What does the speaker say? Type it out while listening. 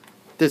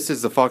This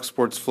is the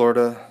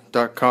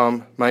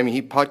FoxSportsFlorida.com Miami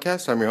Heat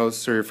podcast. I'm your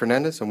host, Sergio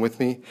Fernandez, and with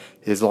me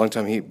is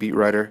longtime Heat beat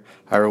writer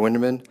Ira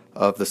Winderman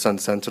of the Sun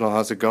Sentinel.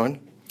 How's it going?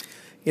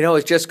 You know,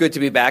 it's just good to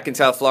be back in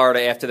South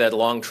Florida after that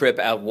long trip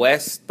out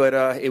west, but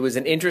it was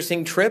an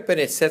interesting trip, and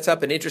it sets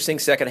up an interesting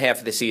second half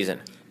of the season.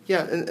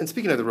 Yeah, and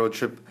speaking of the road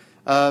trip,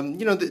 they're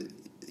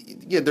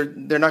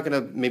not going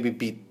to maybe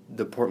beat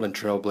the Portland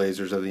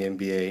Trailblazers of the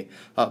NBA,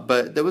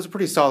 but there was a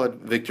pretty solid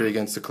victory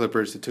against the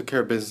Clippers. It took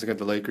care of business against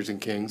the Lakers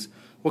and Kings.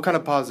 What kind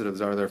of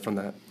positives are there from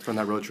that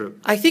road trip?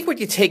 I think what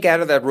you take out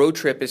of that road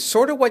trip is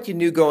sort of what you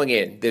knew going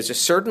in. There's a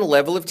certain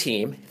level of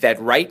team that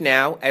right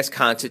now, as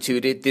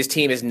constituted, this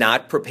team is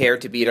not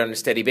prepared to beat on a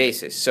steady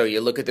basis. So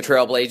you look at the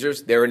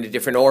Trailblazers, they're in a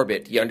different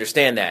orbit. You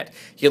understand that.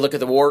 You look at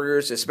the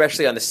Warriors,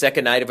 especially on the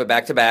second night of a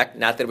back-to-back,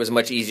 not that it was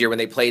much easier when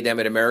they played them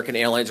at American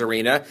Airlines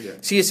Arena. Yeah.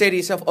 So you say to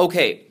yourself,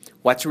 okay,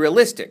 what's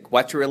realistic?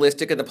 What's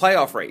realistic in the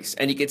playoff race?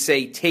 And you could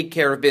say, take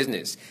care of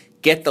business.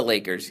 Get the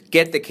Lakers,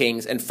 get the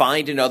Kings, and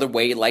find another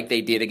way like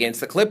they did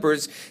against the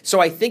Clippers. So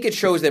I think it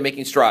shows they're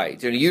making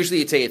strides. Usually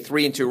you'd say a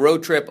 3-2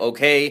 road trip,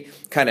 okay,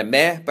 kind of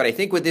meh, but I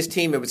think with this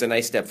team it was a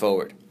nice step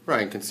forward.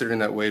 Right, considering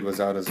that Wade was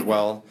out as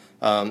well.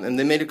 And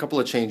they made a couple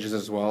of changes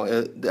as well.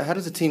 How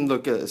does the team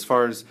look as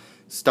far as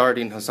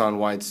starting Hassan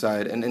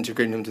Whiteside and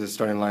integrating him to the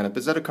starting lineup?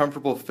 Is that a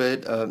comfortable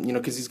fit?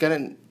 Because he's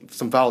getting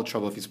some foul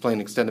trouble if he's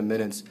playing extended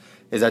minutes.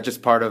 Is that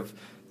just part of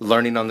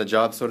learning on the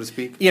job, so to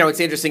speak? You know, it's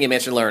interesting you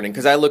mentioned learning,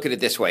 because I look at it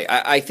this way.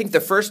 I think the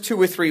first 2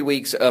 or 3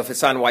 weeks of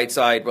Hassan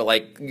Whiteside were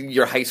like,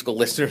 your high school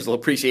listeners will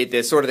appreciate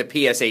this, sort of the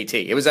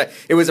PSAT.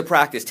 It was a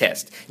practice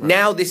test. Right.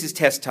 Now this is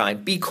test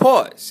time,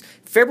 because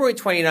February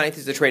 29th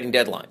is the trading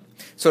deadline.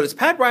 So does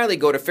Pat Riley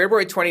go to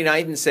February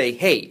 29th and say,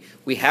 hey,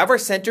 we have our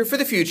center for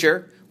the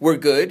future, we're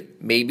good,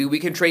 maybe we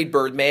can trade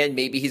Birdman,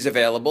 maybe he's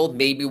available,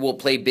 maybe we'll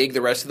play big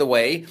the rest of the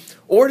way?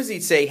 Or does he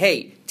say,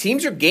 hey,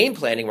 teams are game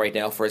planning right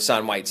now for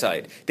Hassan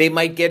Whiteside. They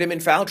might get him in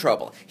foul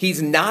trouble.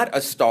 He's not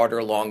a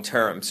starter long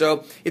term.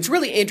 So it's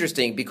really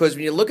interesting because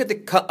when you look at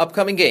the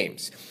upcoming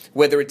games,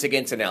 whether it's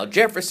against an Al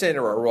Jefferson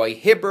or a Roy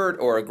Hibbert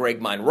or a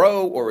Greg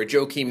Monroe or a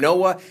Joakim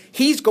Noah,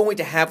 he's going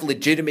to have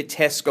legitimate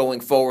tests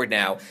going forward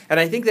now. And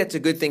I think that's a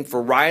good thing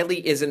for Riley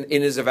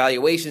in his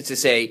evaluations to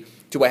say,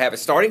 do I have a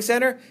starting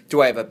center?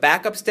 Do I have a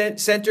backup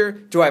center?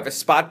 Do I have a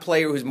spot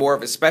player who's more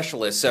of a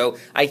specialist? So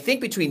I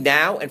think between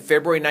now and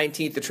February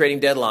 19th, the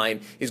trading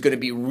deadline is going to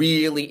be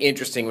really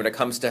interesting when it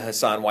comes to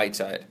Hassan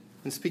Whiteside.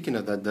 And speaking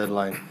of that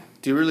deadline,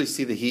 do you really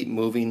see the Heat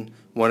moving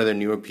one of their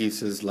newer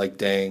pieces like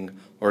Deng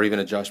or even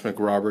a Josh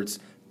McRoberts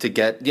to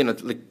get,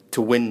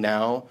 to win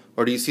now?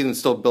 Or do you see them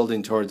still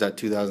building towards that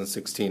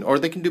 2016? Or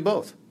they can do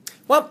both?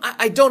 Well,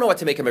 I don't know what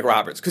to make of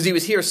McRoberts because he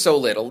was here so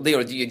little. Do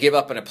you give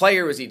up on a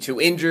player? Is he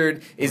too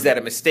injured? Is that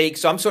a mistake?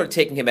 So I'm sort of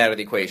taking him out of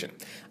the equation.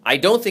 I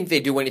don't think they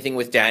do anything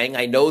with Deng.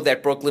 I know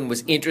that Brooklyn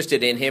was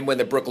interested in him when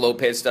the Brook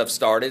Lopez stuff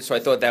started, so I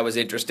thought that was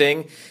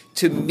interesting.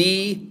 To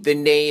me, the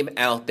name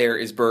out there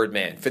is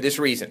Birdman for this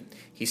reason.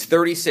 He's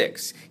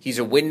 36. He's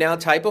a win-now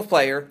type of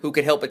player who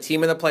could help a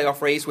team in the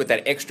playoff race with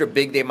that extra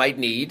big they might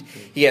need.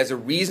 He has a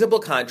reasonable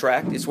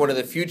contract. It's one of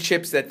the few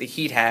chips that the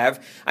Heat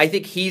have. I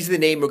think he's the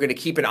name we're going to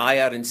keep an eye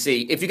out and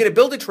see. If you're going to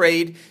build a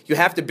trade, you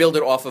have to build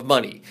it off of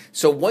money.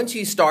 So once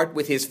you start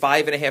with his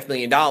 $5.5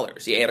 million,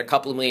 you add a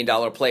couple of $1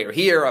 million player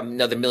here,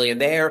 another $1 million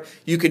there,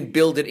 you can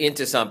build it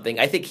into something.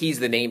 I think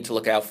he's the name to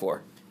look out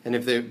for. And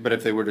if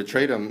they were to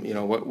trade him,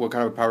 what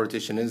kind of a power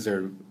rotation is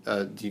there?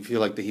 Do you feel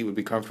like the Heat would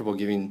be comfortable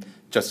giving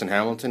Justin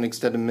Hamilton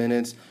extended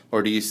minutes,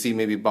 or do you see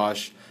maybe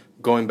Bosh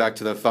going back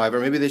to the 5, or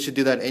maybe they should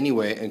do that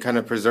anyway and kind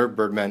of preserve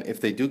Birdman if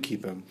they do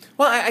keep him?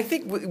 Well, I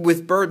think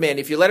with Birdman,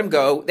 if you let him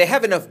go, they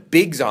have enough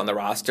bigs on the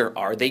roster.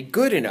 Are they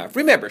good enough?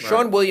 Remember, right.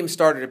 Sean Williams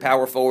started at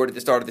power forward at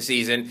the start of the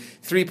season,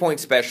 3-point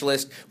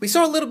specialist. We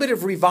saw a little bit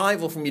of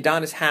revival from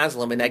Udonis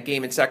Haslem in that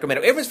game in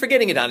Sacramento. Everyone's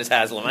forgetting Udonis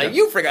Haslem. Yeah.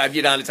 You forgot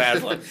Udonis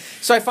Haslem.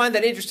 So I find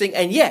that interesting.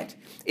 And yet,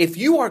 if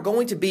you are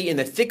going to be in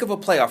the thick of a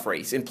playoff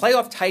race, in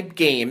playoff-type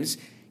games,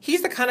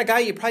 he's the kind of guy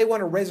you probably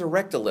want to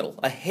resurrect a little,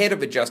 ahead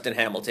of a Justin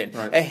Hamilton,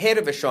 right, ahead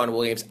of a Sean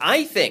Williams.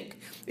 I think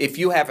if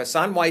you have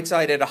Hassan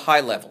Whiteside at a high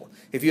level,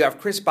 if you have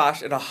Chris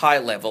Bosh at a high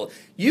level,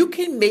 you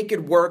can make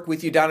it work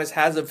with Udonis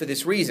Haslem for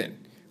this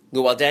reason.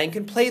 Luol Deng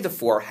can play the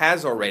 4,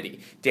 has already.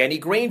 Danny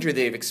Granger,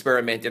 they've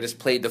experimented, has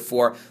played the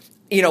 4.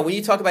 When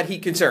you talk about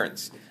Heat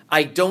concerns,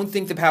 I don't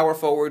think the power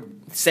forward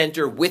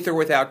center, with or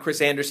without Chris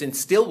Anderson,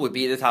 still would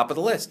be at the top of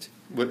the list.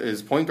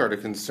 Is point guard a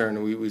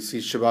concern? We see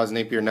Shabazz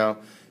Napier now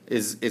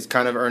is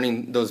kind of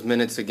earning those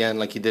minutes again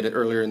like he did it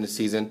earlier in the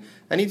season.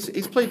 And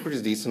he's played pretty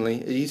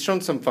decently. He's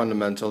shown some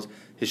fundamentals.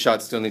 His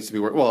shot still needs to be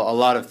worked. Well, a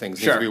lot of things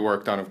need to be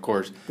worked on, of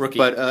course. Rookie.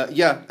 But,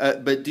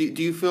 but do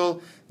you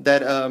feel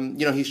that,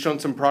 he's shown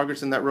some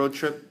progress in that road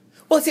trip?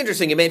 Well, it's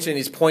interesting. You mentioned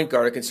is point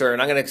guard a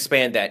concern. I'm going to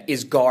expand that.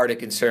 Is guard a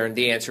concern?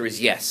 The answer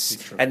is yes.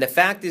 And the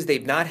fact is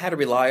they've not had a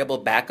reliable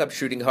backup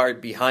shooting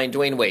guard behind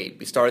Dwayne Wade.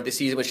 We started the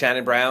season with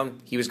Shannon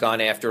Brown. He was gone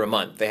after a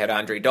month. They had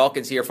Andre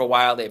Dawkins here for a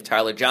while. They have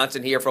Tyler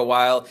Johnson here for a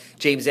while.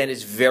 James Zen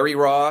is very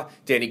raw.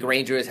 Danny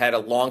Granger has had a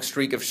long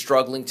streak of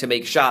struggling to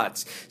make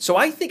shots. So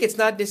I think it's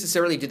not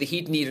necessarily do the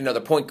Heat need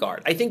another point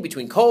guard. I think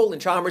between Cole and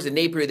Chalmers and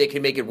Napier, they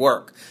can make it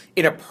work.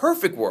 In a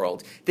perfect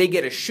world, they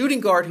get a shooting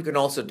guard who can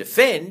also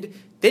defend.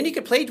 Then you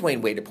could play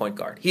Dwayne Wade at point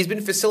guard. He's been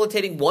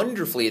facilitating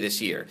wonderfully this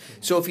year.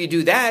 So if you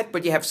do that,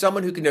 but you have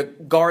someone who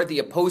can guard the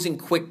opposing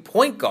quick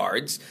point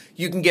guards,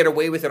 you can get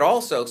away with it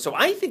also. So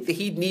I think the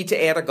Heat need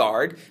to add a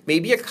guard,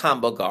 maybe a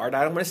combo guard.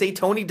 I don't want to say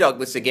Tony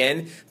Douglas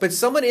again, but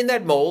someone in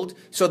that mold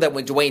so that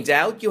when Dwayne's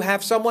out, you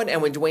have someone,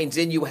 and when Dwayne's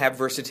in, you have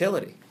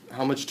versatility.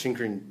 How much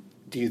tinkering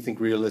do you think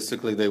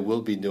realistically they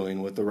will be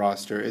doing with the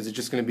roster? Is it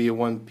just going to be a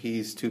one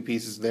piece, two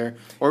pieces there?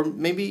 Or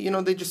maybe,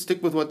 they just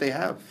stick with what they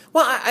have?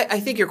 Well, I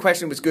think your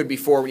question was good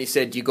before when you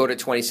said you go to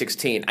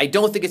 2016. I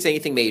don't think it's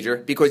anything major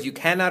because you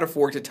cannot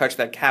afford to touch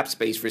that cap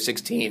space for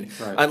 16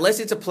 unless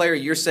it's a player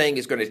you're saying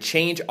is going to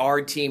change our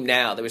team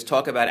now. There was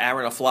talk about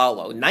Aaron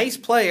Aflalo. Nice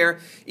player,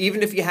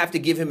 even if you have to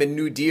give him a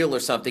new deal or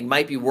something,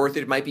 might be worth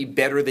it. It might be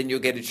better than you'll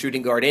get at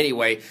shooting guard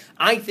anyway.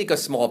 I think a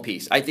small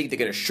piece. I think they're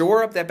going to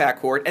shore up that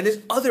backcourt, and there's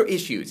other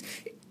issues.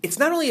 It's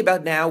not only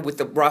about now with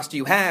the roster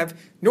you have.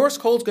 Norris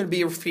Cole's going to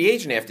be a free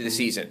agent after the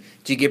season.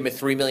 Do you give him a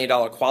 $3 million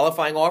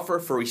qualifying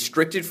offer for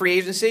restricted free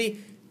agency?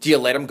 Do you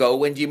let him go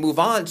when do you move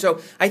on? So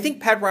I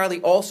think Pat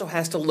Riley also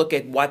has to look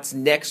at what's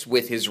next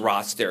with his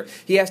roster.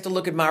 He has to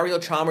look at Mario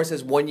Chalmers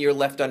has 1 year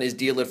left on his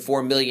deal at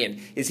 $4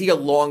 million. Is he a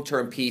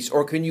long-term piece,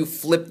 or can you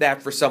flip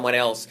that for someone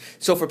else?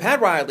 So for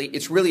Pat Riley,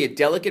 it's really a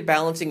delicate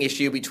balancing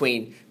issue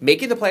between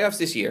making the playoffs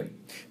this year,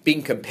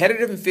 being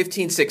competitive in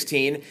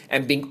 15-16,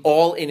 and being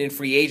all in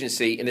free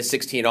agency in the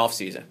 16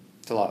 offseason.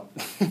 It's a lot.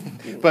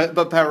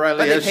 but Pat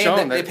Riley has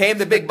shown that. They pay him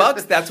the big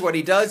bucks. That's what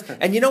he does.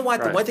 And you know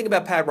what? The one thing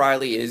about Pat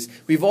Riley is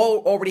we've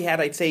already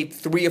had, I'd say,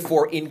 3 or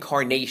 4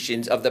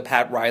 incarnations of the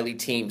Pat Riley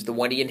teams. The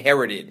one he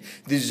inherited,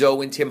 the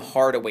Zoe and Tim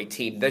Hardaway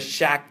team, the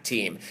Shaq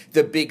team,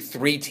 the Big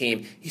Three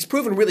team. He's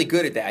proven really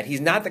good at that.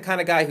 He's not the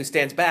kind of guy who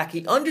stands back.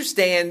 He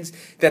understands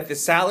that the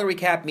salary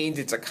cap means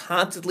it's a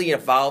constantly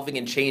evolving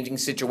and changing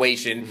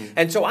situation. Mm-hmm.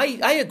 And so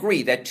I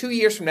agree that 2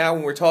 years from now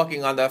when we're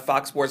talking on the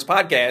Fox Sports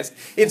podcast,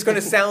 it's going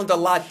to sound a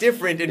lot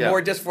different and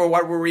more just for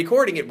what we're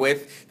recording it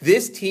with.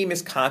 This team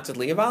is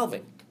constantly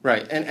evolving.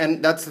 Right,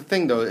 and that's the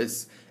thing, though,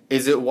 is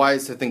it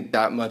wise to think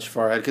that much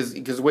far ahead?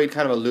 Because Wade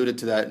kind of alluded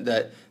to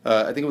that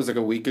I think it was like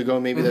a week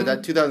ago, maybe,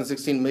 that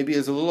 2016 maybe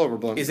is a little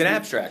overblown. Is an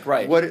abstract,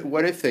 right.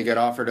 What if they get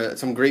offered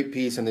some great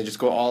piece and they just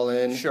go all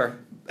in? Sure.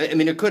 I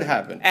mean, it could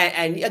happen.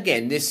 And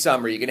again, this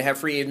summer, you're going to have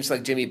free agents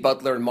like Jimmy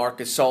Butler and Marc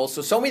Gasol.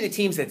 So many of the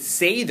teams that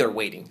say they're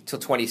waiting till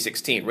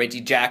 2016, Reggie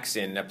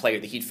Jackson, a player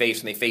the Heat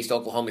faced when they faced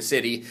Oklahoma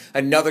City,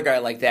 another guy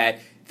like that,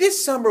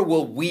 this summer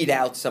will weed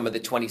out some of the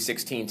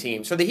 2016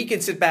 teams so that he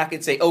can sit back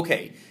and say,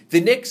 okay,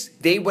 the Knicks,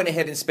 they went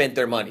ahead and spent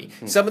their money.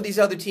 Some of these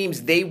other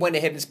teams, they went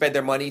ahead and spent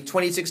their money.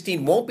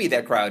 2016 won't be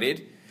that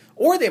crowded.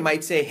 Or they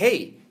might say,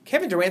 hey,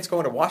 Kevin Durant's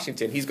going to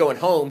Washington. He's going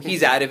home.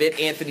 He's out of it.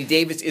 Anthony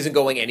Davis isn't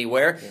going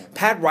anywhere. Yeah.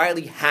 Pat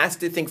Riley has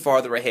to think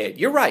farther ahead.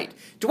 You're right.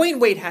 Dwayne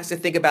Wade has to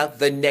think about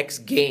the next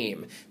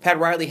game. Pat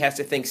Riley has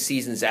to think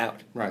seasons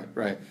out.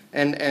 Right.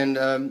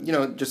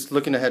 And just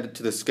looking ahead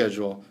to the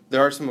schedule,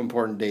 there are some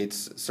important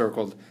dates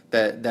circled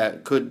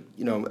that could,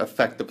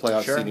 affect the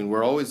playoff seeding.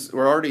 We're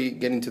already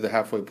getting to the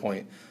halfway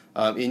point.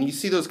 And you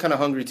see those kind of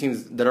hungry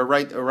teams that are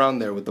right around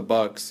there with the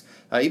Bucks.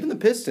 Even the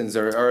Pistons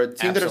are a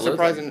team that are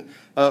surprising.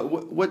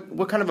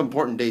 What kind of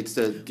important dates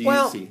do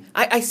you see?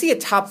 I see a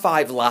top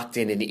 5 locked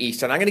in the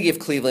East, and I'm going to give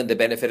Cleveland the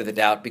benefit of the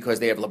doubt because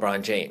they have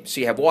LeBron James.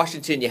 So you have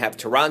Washington, you have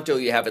Toronto,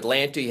 you have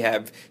Atlanta, you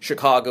have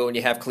Chicago, and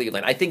you have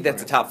Cleveland. I think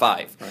that's the top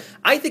 5. Right.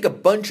 I think a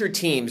bunch of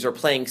teams are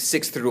playing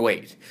 6 through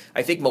 8.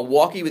 I think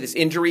Milwaukee, with his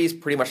injuries,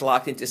 pretty much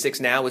locked into 6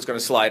 now, is going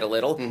to slide a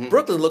little. Mm-hmm.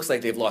 Brooklyn looks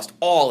like they've lost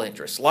all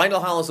interest. Lionel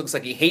Hollins looks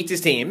like he hates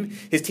his team.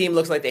 His team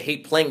looks like they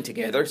hate playing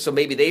together, so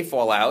maybe they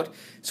fall out.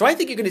 So I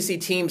think you're going to see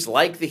teams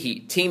like the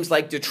Heat, teams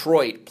like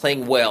Detroit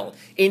playing well.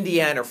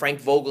 Indiana, Frank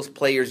Vogel's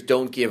players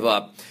don't give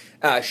up.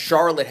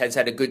 Charlotte has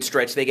had a good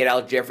stretch. They get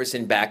Al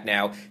Jefferson back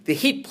now. The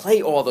Heat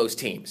play all those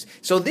teams.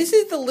 So this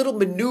is the little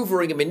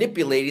maneuvering and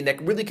manipulating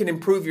that really can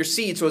improve your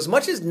seed. So as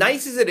much as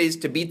nice as it is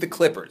to beat the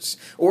Clippers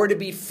or to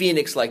beat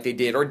Phoenix like they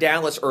did or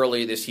Dallas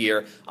earlier this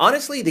year,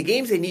 honestly, the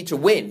games they need to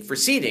win for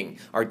seeding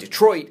are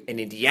Detroit and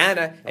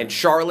Indiana and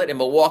Charlotte and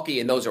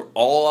Milwaukee, and those are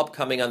all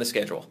upcoming on the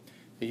schedule.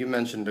 You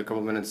mentioned a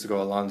couple minutes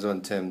ago Alonzo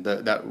and Tim.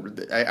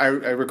 I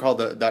recall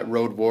that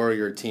road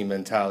warrior team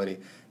mentality.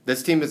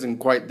 This team isn't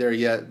quite there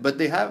yet, but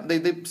they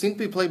seem to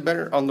be playing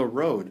better on the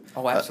road.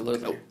 Oh,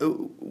 absolutely.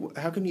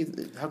 How can you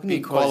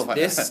because qualify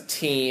this that?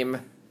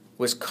 Team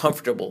was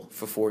comfortable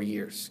for 4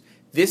 years.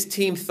 This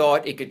team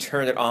thought it could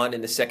turn it on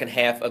in the second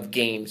half of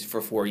games for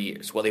 4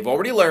 years. Well, they've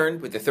already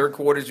learned with the third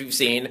quarters we've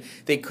seen,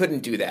 they couldn't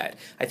do that.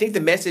 I think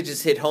the message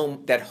has hit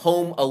home that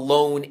home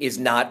alone is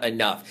not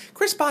enough.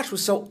 Chris Bosh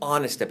was so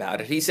honest about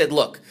it. He said,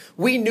 look,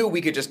 we knew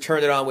we could just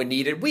turn it on when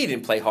needed. We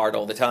didn't play hard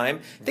all the time.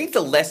 I think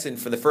the lesson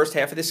for the first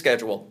half of the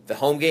schedule, the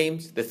home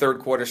games, the third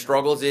quarter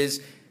struggles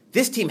is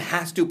this team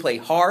has to play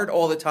hard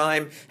all the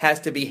time, has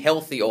to be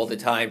healthy all the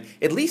time.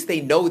 At least they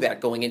know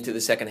that going into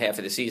the second half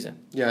of the season.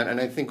 Yeah,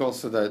 and I think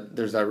also that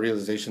there's that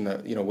realization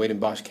that, Wade and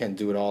Bosh can't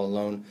do it all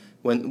alone.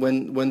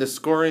 When the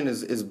scoring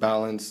is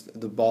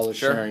balanced, the ball is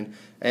sharing,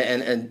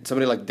 and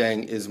somebody like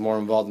Deng is more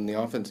involved in the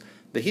offense,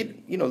 the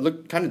Heat,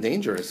 look kind of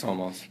dangerous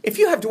almost. If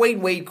you have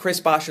Dwayne Wade, Chris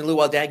Bosh, and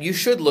Luol Deng, you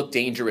should look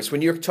dangerous.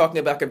 When you're talking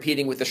about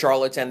competing with the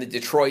Charlottes and the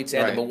Detroits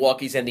and the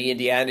Milwaukees and the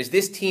Indianas,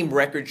 this team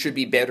record should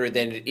be better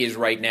than it is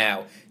right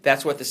now.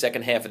 That's what the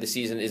second half of the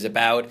season is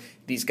about.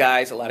 These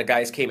guys, a lot of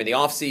guys came in the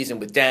offseason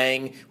with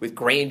Deng, with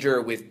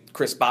Granger, with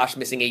Chris Bosh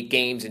missing 8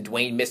 games and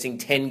Dwayne missing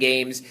 10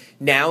 games.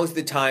 Now's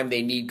the time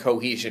they need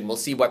cohesion. We'll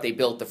see what they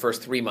built the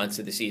first 3 months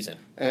of the season.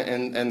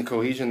 And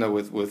cohesion, though,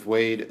 with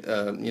Wade,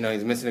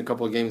 he's missing a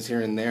couple of games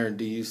here and there.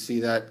 Do you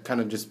see that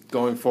kind of just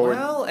going forward?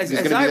 Well, as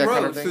I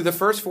wrote, through the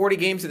first 40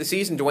 games of the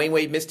season, Dwayne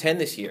Wade missed 10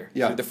 this year.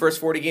 Yeah. Through the first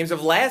 40 games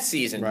of last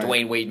season,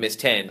 Dwayne Wade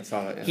missed 10. I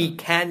saw that, yeah. He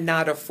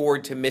cannot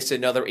afford to miss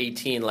another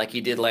 18 like he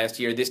did last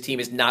year. This team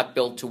is not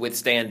built to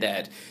withstand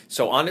that.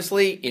 So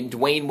honestly, in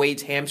Dwayne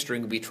Wade's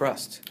hamstring, we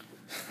trust.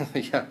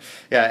 yeah,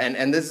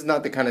 and this is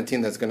not the kind of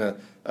team that's going to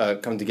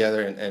come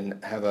together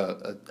and have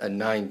a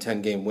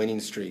 9-10 game winning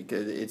streak.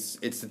 It's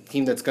the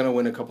team that's going to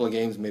win a couple of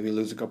games, maybe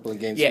lose a couple of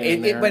games.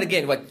 Yeah, but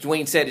again, what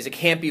Dwayne said is it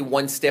can't be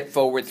 1 step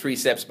forward, 3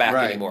 steps back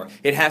anymore.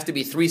 It has to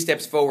be 3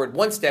 steps forward,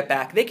 1 step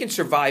back. They can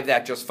survive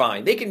that just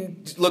fine. They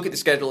can look at the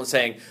schedule and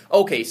saying,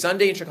 okay,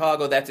 Sunday in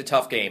Chicago, that's a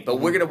tough game, but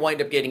we're going to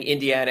wind up getting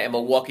Indiana and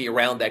Milwaukee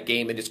around that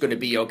game, and it's going to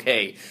be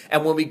okay.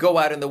 And when we go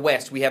out in the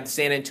West, we have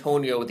San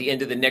Antonio at the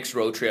end of the next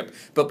road trip.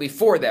 But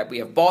before that, we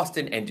have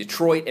Boston and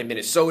Detroit and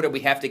Minnesota. We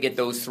have to get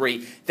those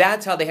 3.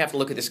 That's how they have to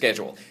look at the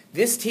schedule.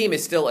 This team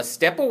is still a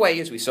step away,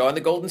 as we saw in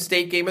the Golden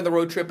State game and the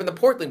road trip and the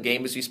Portland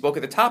game, as we spoke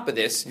at the top of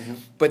this.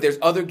 But there's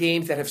other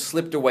games that have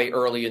slipped away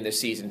early in this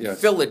season. Yes.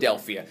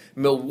 Philadelphia,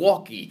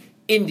 Milwaukee,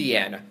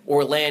 Indiana,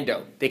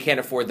 Orlando. They can't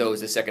afford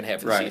those the second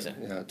half of the season.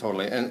 Yeah,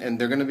 totally. And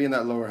they're going to be in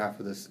that lower half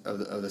of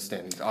the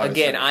standings.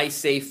 Obviously. Again, I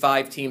say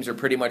 5 teams are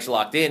pretty much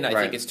locked in. I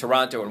think it's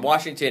Toronto and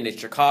Washington, it's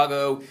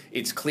Chicago,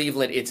 it's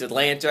Cleveland, it's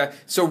Atlanta.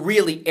 So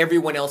really,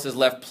 everyone else is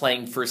left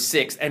playing for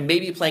 6 and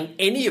maybe playing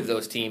any of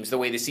those teams the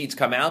way the seeds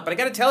come out. But I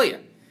got to tell you,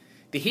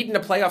 the Heat in a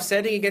playoff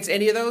setting against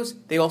any of those,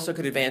 they also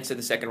could advance to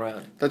the second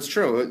round. That's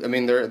true. I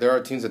mean, there are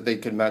teams that they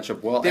could match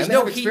up well. There's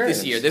no Heat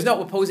this year. There's no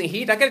opposing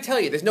Heat. I got to tell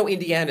you, there's no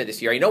Indiana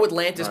this year. I know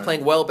Atlanta's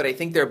playing well, but I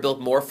think they're built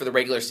more for the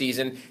regular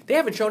season. They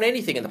haven't shown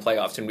anything in the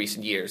playoffs in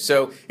recent years.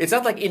 So it's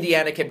not like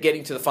Indiana kept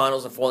getting to the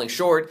finals and falling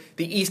short.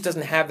 The East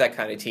doesn't have that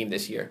kind of team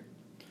this year.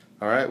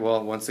 All right.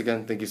 Well, once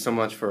again, thank you so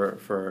much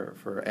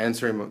for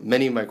answering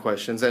many of my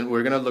questions. And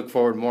we're going to look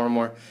forward more and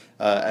more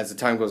as the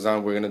time goes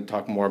on. We're going to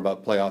talk more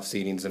about playoff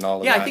seedings and all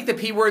of that. Yeah, I think the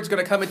P word's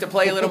going to come into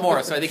play a little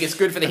more. So I think it's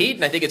good for the Heat,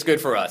 and I think it's good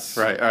for us.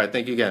 Right. All right.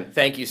 Thank you again.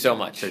 Thank you so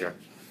much. Take care.